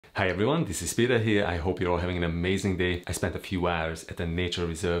Hi everyone, this is Peter here. I hope you're all having an amazing day. I spent a few hours at a nature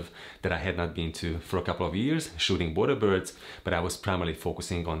reserve that I had not been to for a couple of years, shooting water birds, but I was primarily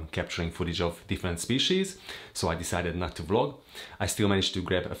focusing on capturing footage of different species, so I decided not to vlog. I still managed to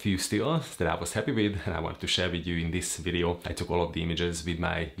grab a few stills that I was happy with and I wanted to share with you in this video. I took all of the images with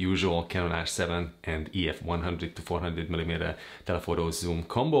my usual Canon R7 and EF 100 to 400mm telephoto zoom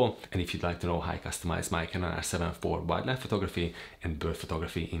combo, and if you'd like to know how I customize my Canon R7 for wildlife photography and bird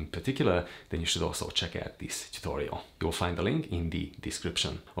photography in particular, then you should also check out this tutorial. You'll find the link in the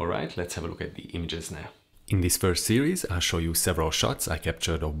description. Alright, let's have a look at the images now. In this first series, I'll show you several shots I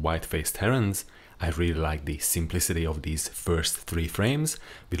captured of white-faced herons. I really like the simplicity of these first 3 frames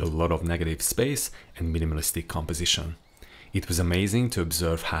with a lot of negative space and minimalistic composition. It was amazing to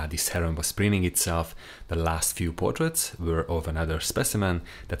observe how this heron was preening itself. The last few portraits were of another specimen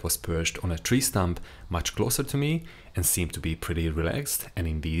that was perched on a tree stump much closer to me and seemed to be pretty relaxed, and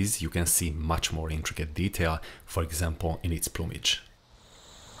in these you can see much more intricate detail, for example in its plumage.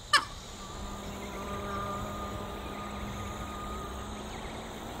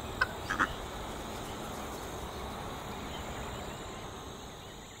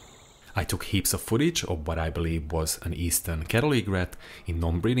 I took heaps of footage of what I believe was an eastern cattle egret in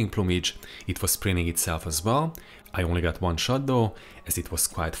non-breeding plumage. It was preening itself as well. I only got one shot though, as it was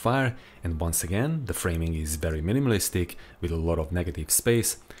quite far, and once again the framing is very minimalistic with a lot of negative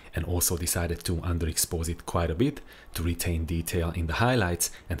space, and also decided to underexpose it quite a bit to retain detail in the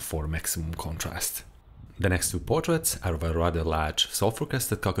highlights and for maximum contrast. The next 2 portraits are of a rather large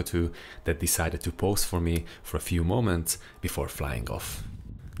sulfur-crested cockatoo that decided to pose for me for a few moments before flying off.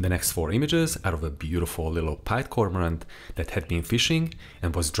 The next 4 images are of a beautiful little pied cormorant that had been fishing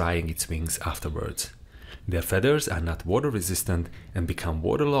and was drying its wings afterwards. Their feathers are not water resistant and become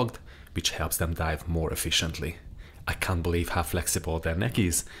waterlogged, which helps them dive more efficiently. I can't believe how flexible their neck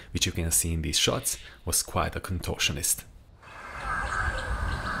is, which you can see in these shots was quite a contortionist.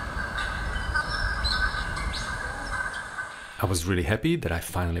 I was really happy that I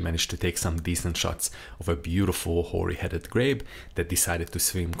finally managed to take some decent shots of a beautiful hoary-headed grabe that decided to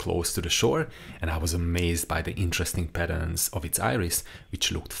swim close to the shore, and I was amazed by the interesting patterns of its iris,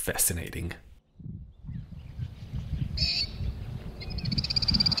 which looked fascinating.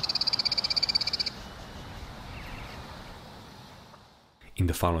 In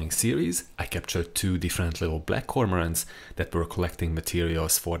the following series, I captured 2 different little black cormorants that were collecting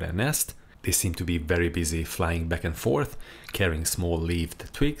materials for their nest. They seem to be very busy flying back and forth, carrying small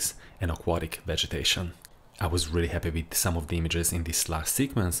leaved twigs and aquatic vegetation. I was really happy with some of the images in this last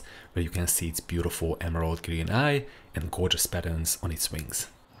sequence, where you can see its beautiful emerald green eye and gorgeous patterns on its wings.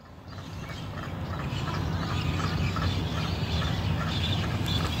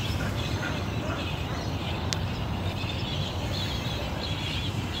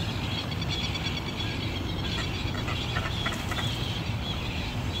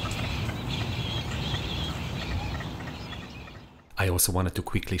 I also wanted to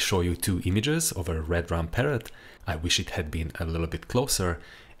quickly show you 2 images of a red-rump parrot. I wish it had been a little bit closer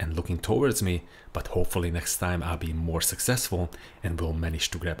and looking towards me, but hopefully next time I'll be more successful and will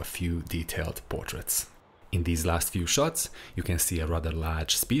manage to grab a few detailed portraits. In these last few shots, you can see a rather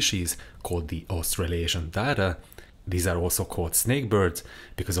large species called the Australasian darter. These are also called snakebirds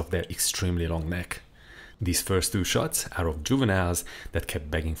because of their extremely long neck. These first 2 shots are of juveniles that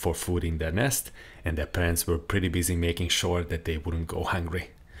kept begging for food in their nest, and their parents were pretty busy making sure that they wouldn't go hungry.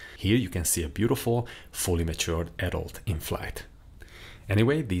 Here you can see a beautiful, fully matured adult in flight.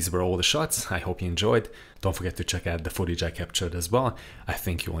 Anyway, these were all the shots. I hope you enjoyed. Don't forget to check out the footage I captured as well. I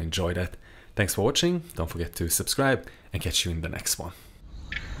think you'll enjoy that. Thanks for watching. Don't forget to subscribe and catch you in the next one.